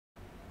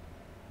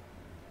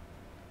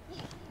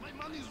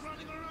money's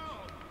running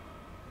around.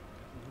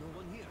 No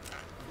one here.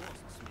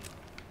 Ghosts,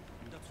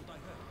 maybe. That's what I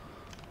heard.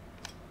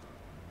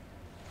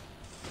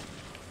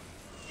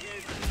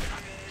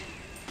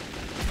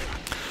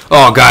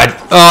 Oh God!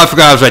 Oh, I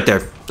forgot I was right there.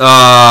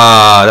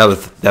 That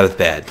was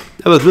bad.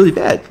 That was really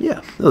bad.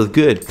 Yeah, that was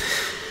good.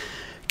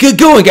 Good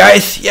going,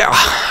 guys. Yeah. All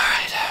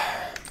right.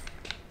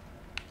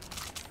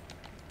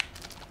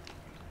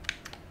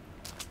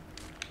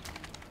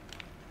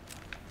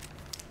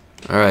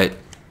 All right.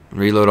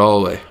 Reload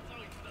all the way.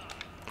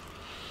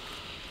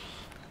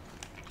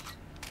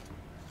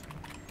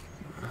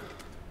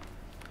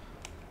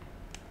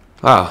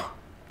 Wow.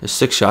 There's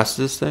 6 shots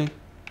to this thing.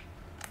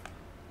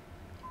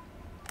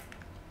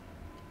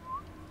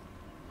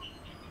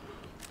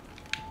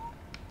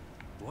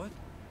 What?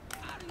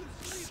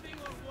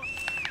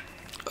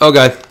 Oh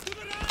God.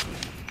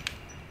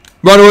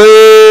 Run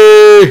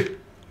away!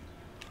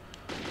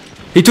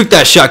 He took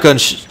that shotgun.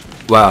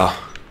 Wow.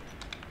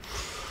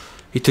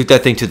 He took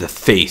that thing to the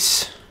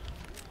face.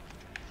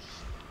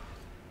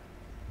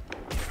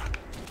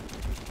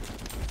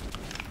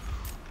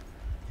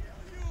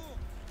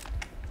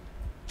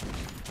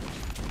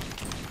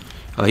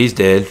 Oh, he's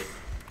dead.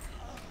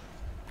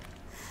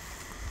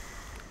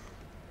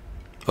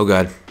 Oh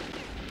God.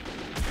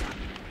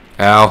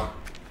 Ow.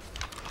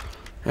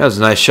 That was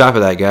a nice shot for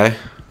that guy.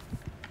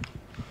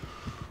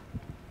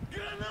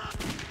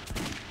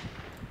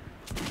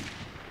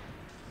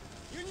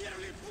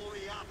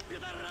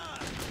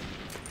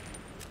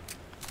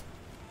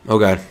 Oh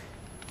God.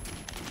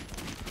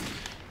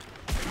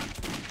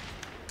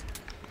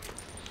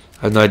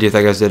 I have no idea if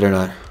that guy's dead or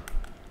not.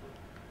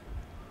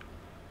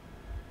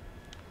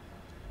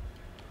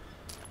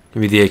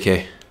 Give me the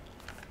AK.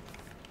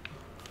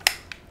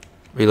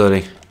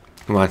 Reloading.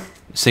 Come on.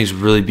 This thing's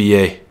really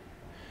BA.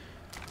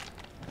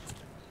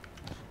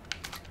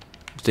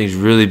 This thing's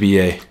really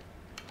BA.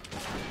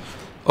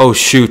 Oh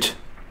shoot.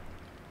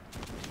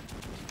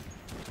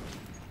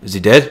 Is he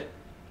dead?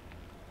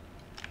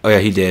 Oh yeah,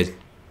 he did.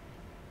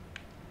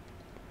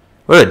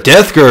 What a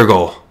death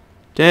gurgle.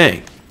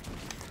 Dang.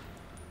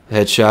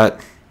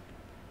 Headshot.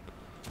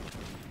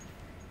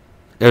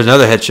 There's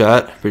another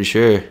headshot, pretty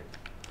sure.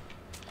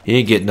 He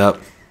ain't getting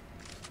up.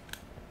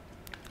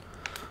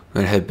 I'm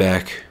gonna head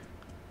back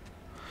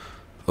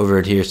over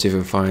in here, see if I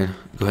can find.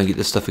 Go ahead and get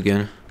this stuff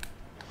again.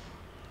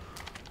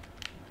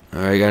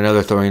 Alright, got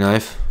another throwing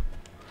knife.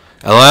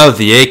 I love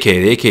the AK.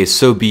 The AK is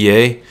so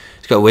BA.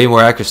 It's got way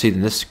more accuracy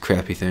than this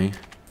crappy thing.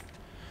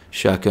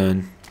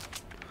 Shotgun.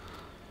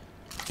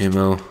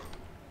 Ammo.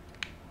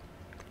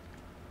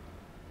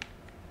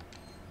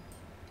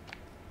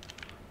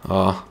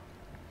 Aw.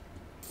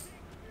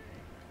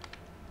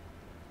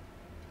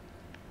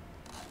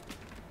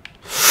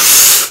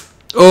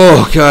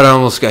 Oh God, I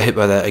almost got hit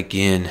by that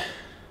again.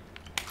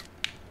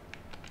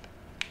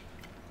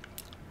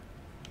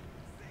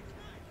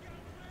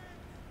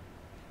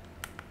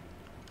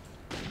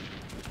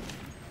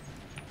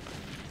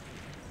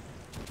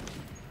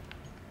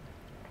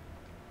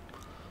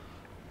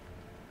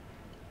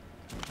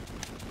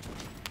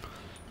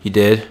 He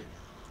did.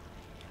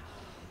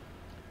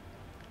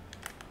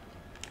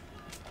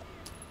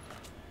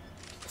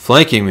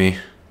 Flanking me.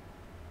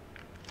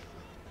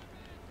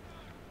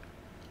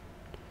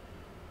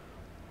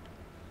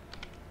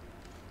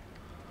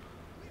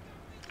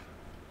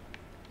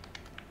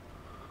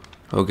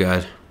 Oh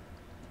God.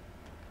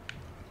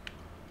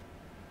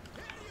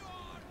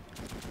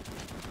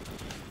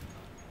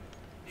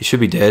 He should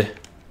be dead.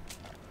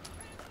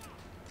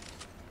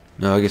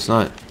 No, I guess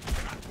not.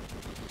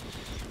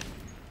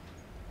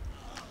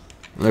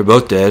 They're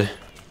both dead.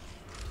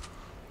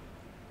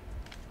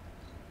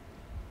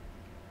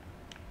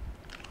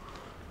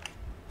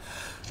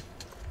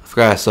 I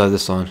forgot I still have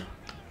this on.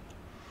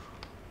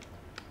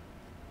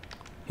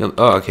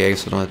 Oh, okay, I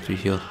guess I don't have to be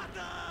healed.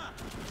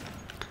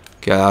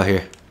 Get out of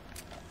here.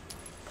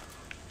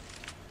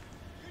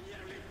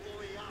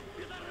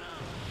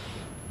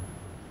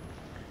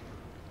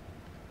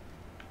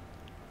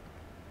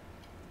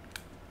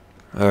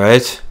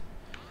 Alright.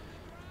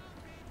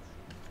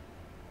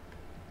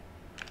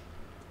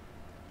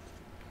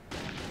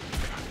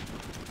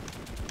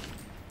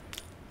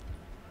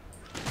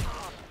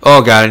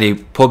 Oh God, I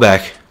need pull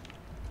back.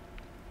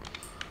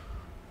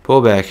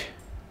 Pull back.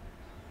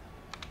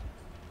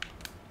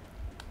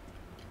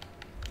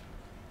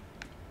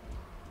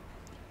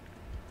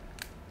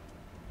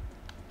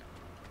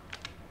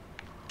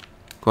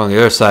 Go on the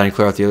other side and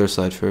clear out the other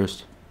side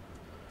first.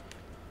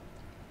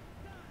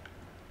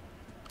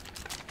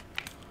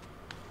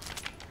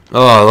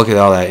 Oh, look at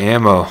all that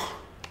ammo.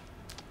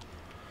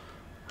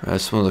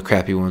 That's one of the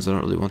crappy ones. I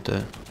don't really want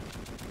that.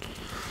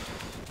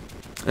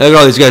 Look at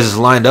all these guys just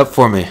lined up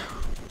for me.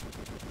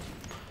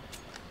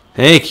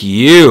 Thank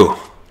you.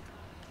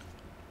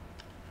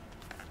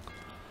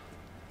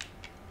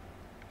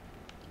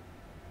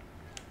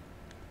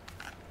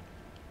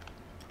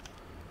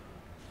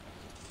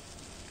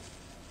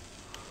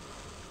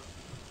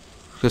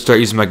 Gonna start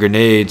using my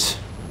grenades.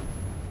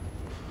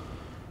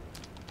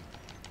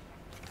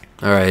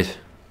 Alright.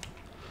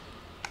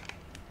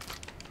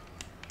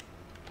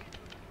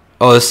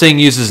 Oh, this thing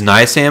uses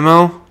nice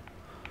ammo?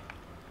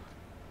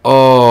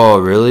 Oh,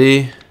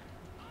 really?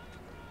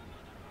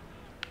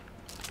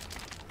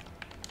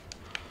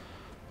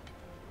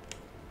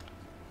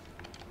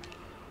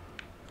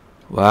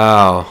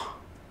 Wow.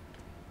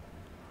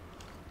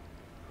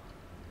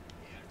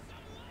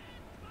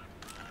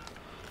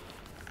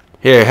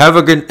 Here, have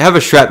a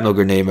shrapnel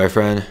grenade, my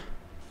friend.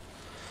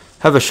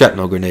 Have a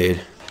shrapnel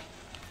grenade.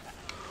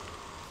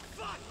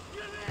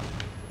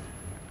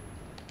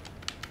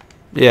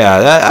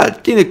 Yeah, I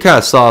think it kind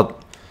of saw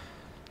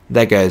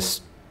that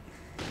guy's.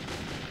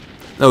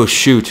 Oh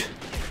shoot!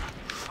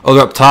 Oh,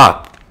 they're up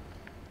top.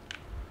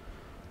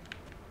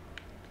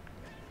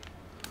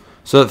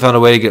 So it found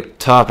a way to get up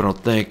top. I don't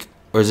think.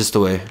 Or is this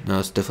the way? No,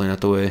 it's definitely not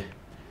the way.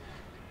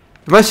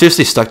 Am I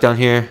seriously stuck down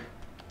here?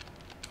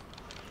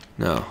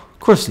 No, of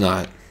course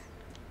not.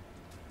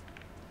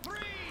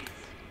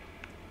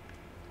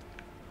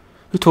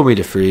 Who told me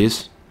to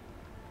freeze?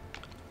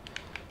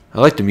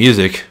 I like the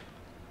music.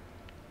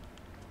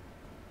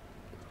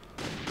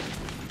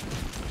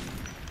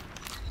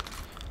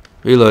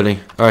 Reloading.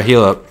 Alright,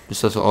 heal up.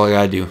 Just that's all I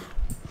gotta do.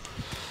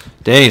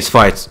 Dang, this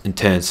fight's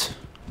intense.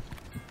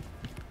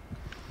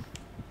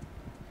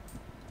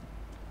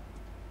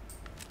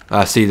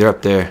 Ah, see, they're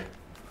up there.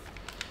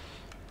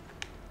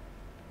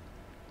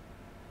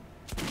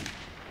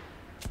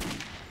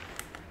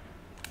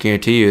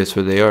 Guarantee you that's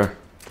where they are.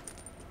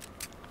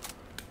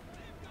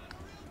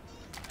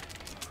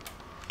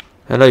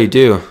 I know you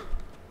do.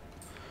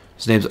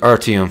 His name's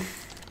Artyom.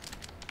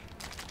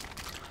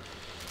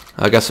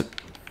 I got some,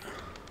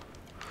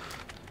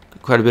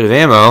 quite a bit of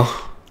ammo.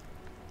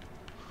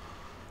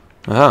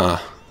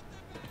 Ah.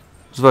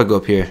 Let's about to go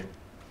up here.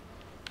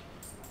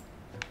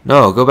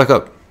 No, go back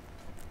up.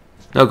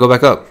 No, go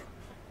back up.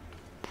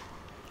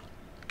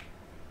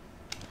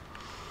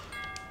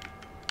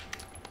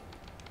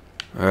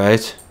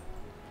 Alright.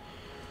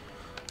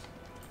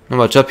 Not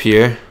much up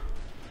here.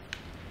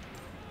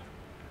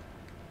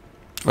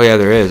 Oh yeah,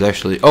 there is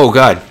actually. Oh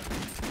god.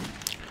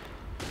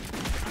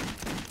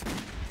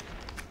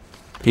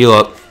 Heal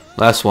up.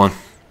 Last one.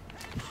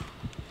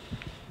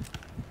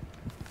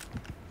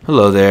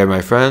 Hello there,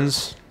 my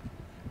friends.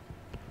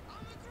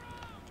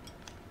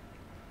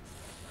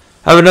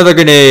 Have another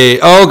grenade.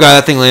 Oh god,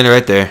 that thing landed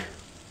right there.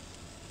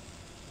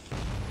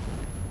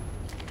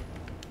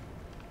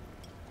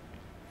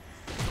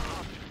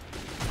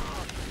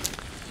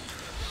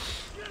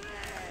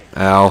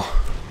 Ow.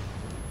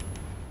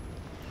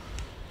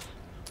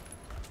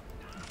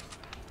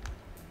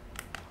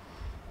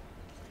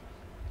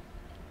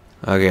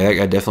 Okay, that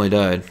guy definitely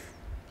died.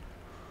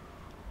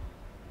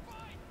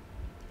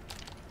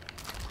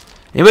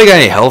 Anybody got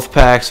any health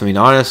packs? I mean,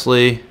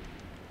 honestly.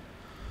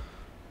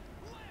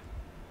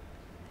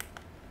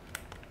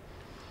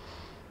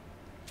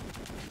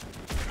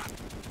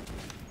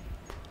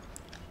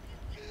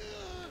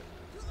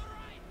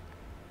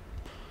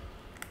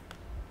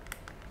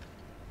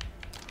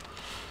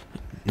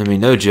 I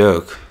mean, no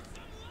joke.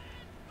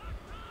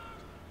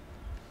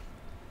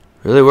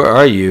 Really, where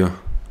are you?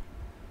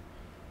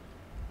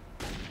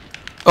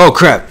 Oh,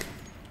 crap.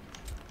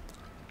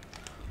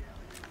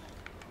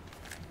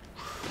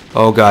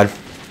 Oh, God.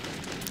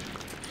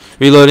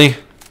 Reloading.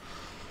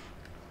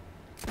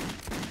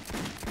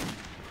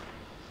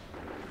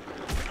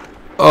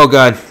 Oh,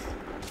 God.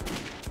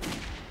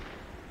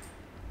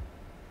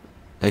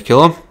 Did I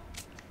kill him?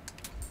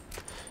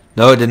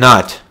 No, it did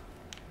not.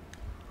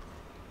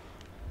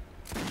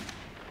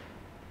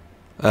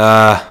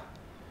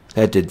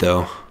 That did,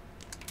 though.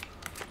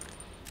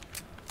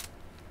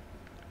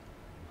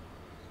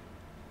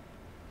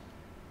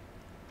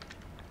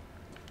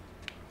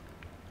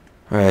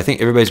 Alright, I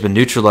think everybody's been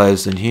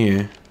neutralized in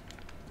here.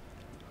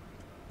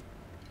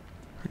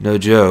 No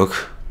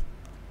joke.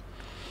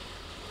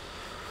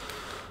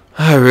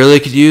 I really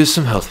could use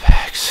some health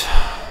packs.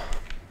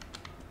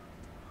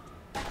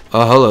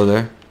 Oh, hello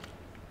there.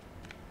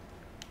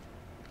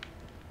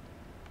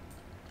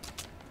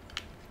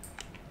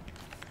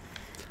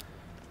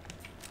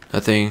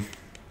 Nothing.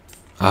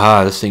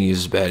 Aha, this thing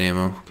uses bad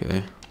ammo.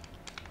 Okay.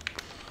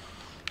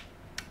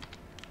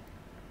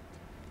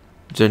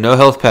 Is there no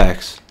health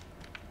packs?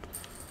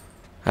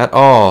 At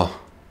all.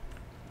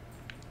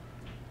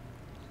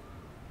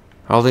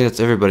 I don't think that's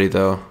everybody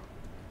though.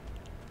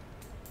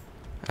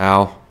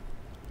 Ow.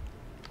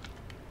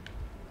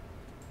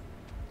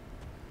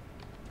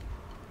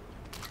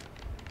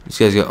 These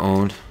guys got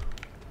owned.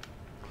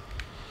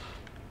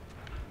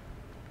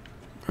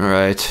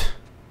 Alright.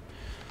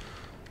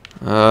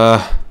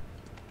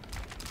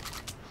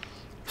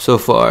 So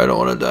far I don't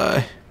want to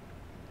die.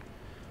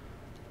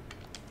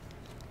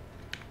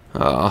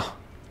 Ah.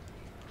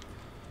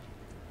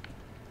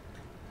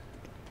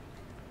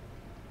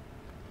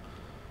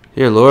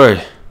 Dear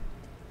Lord.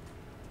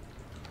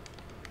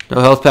 No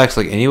health packs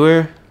like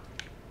anywhere?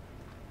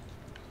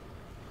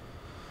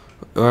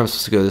 Or am I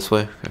supposed to go this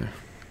way? Okay.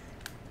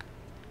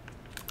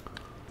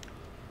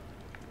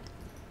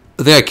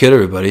 I think I killed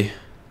everybody.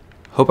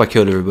 Hope I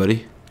killed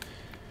everybody.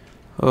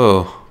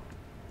 Oh.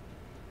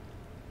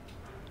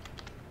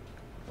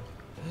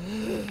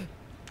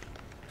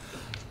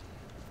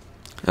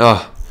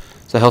 Oh,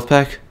 is that a health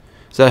pack?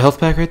 Is that a health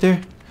pack right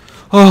there?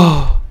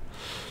 Oh,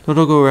 no,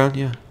 don't go around.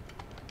 Yeah.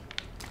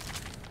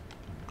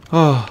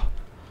 Oh,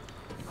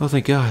 oh,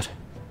 thank God.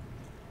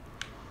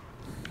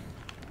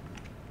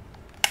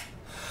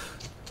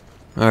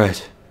 All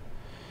right.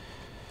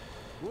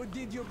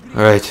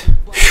 All right.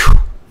 Whew.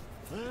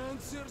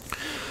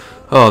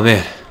 Oh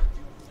man.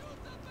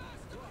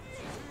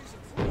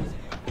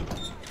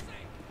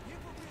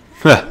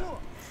 Huh.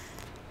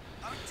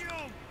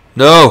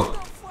 No.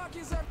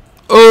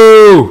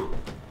 Oh.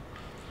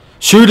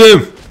 Shoot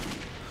him.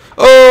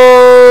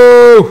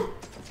 Oh.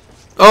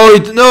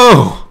 Oh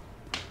no.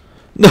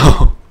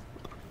 No.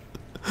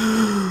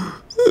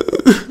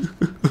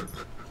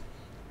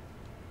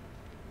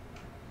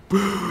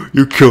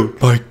 You killed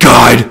my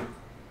guide.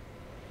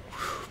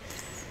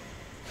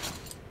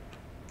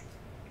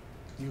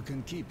 You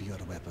can keep your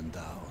weapon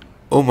down.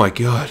 Oh my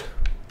God.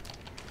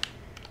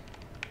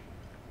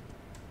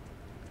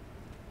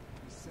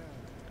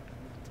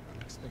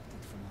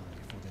 Unexpected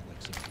finale for the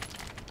executive.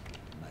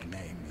 My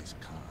name is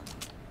Khan.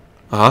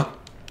 Uh huh.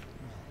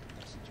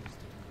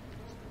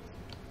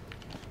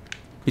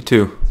 Me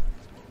too.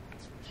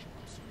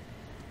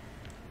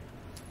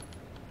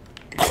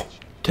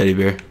 Teddy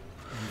bear. I'm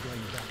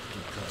going back to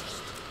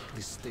Ghost.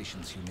 This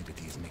station's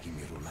humidity is making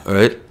me relax. All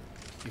right.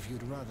 If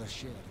you'd rather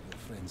share your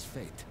friend's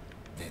fate,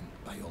 then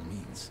by all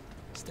means,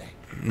 stay.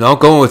 No,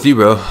 going with you,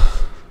 bro.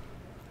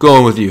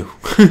 Going with you.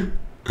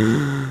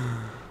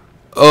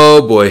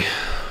 Oh boy.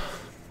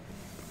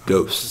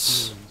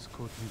 Ghosts.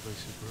 Caught me by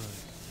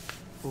surprise.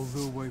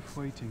 Although while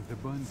fighting the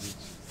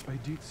bandits, I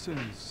did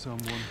sense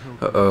someone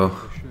helping Uh-oh.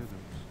 from the shadows.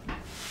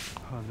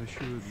 Han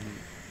assured me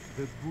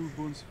that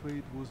Bourbon's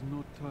fate was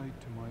not tied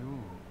to my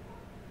own,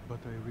 but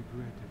I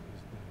regretted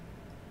his death.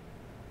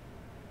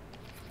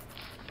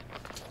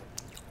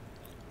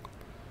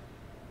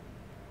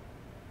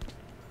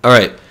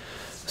 Alright.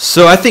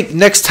 So I think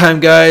next time,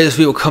 guys,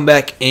 we will come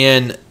back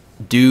and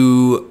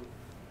do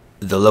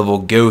the level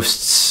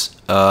Ghosts.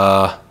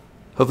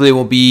 Hopefully it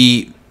won't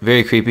be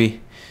very creepy.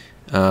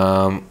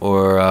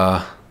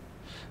 Or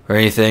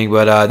anything.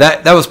 But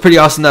that was pretty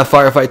awesome. That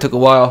firefight took a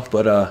while,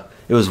 but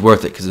it was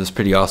worth it because it was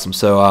pretty awesome.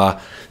 So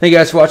thank you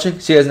guys for watching.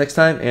 See you guys next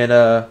time,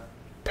 and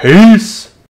peace.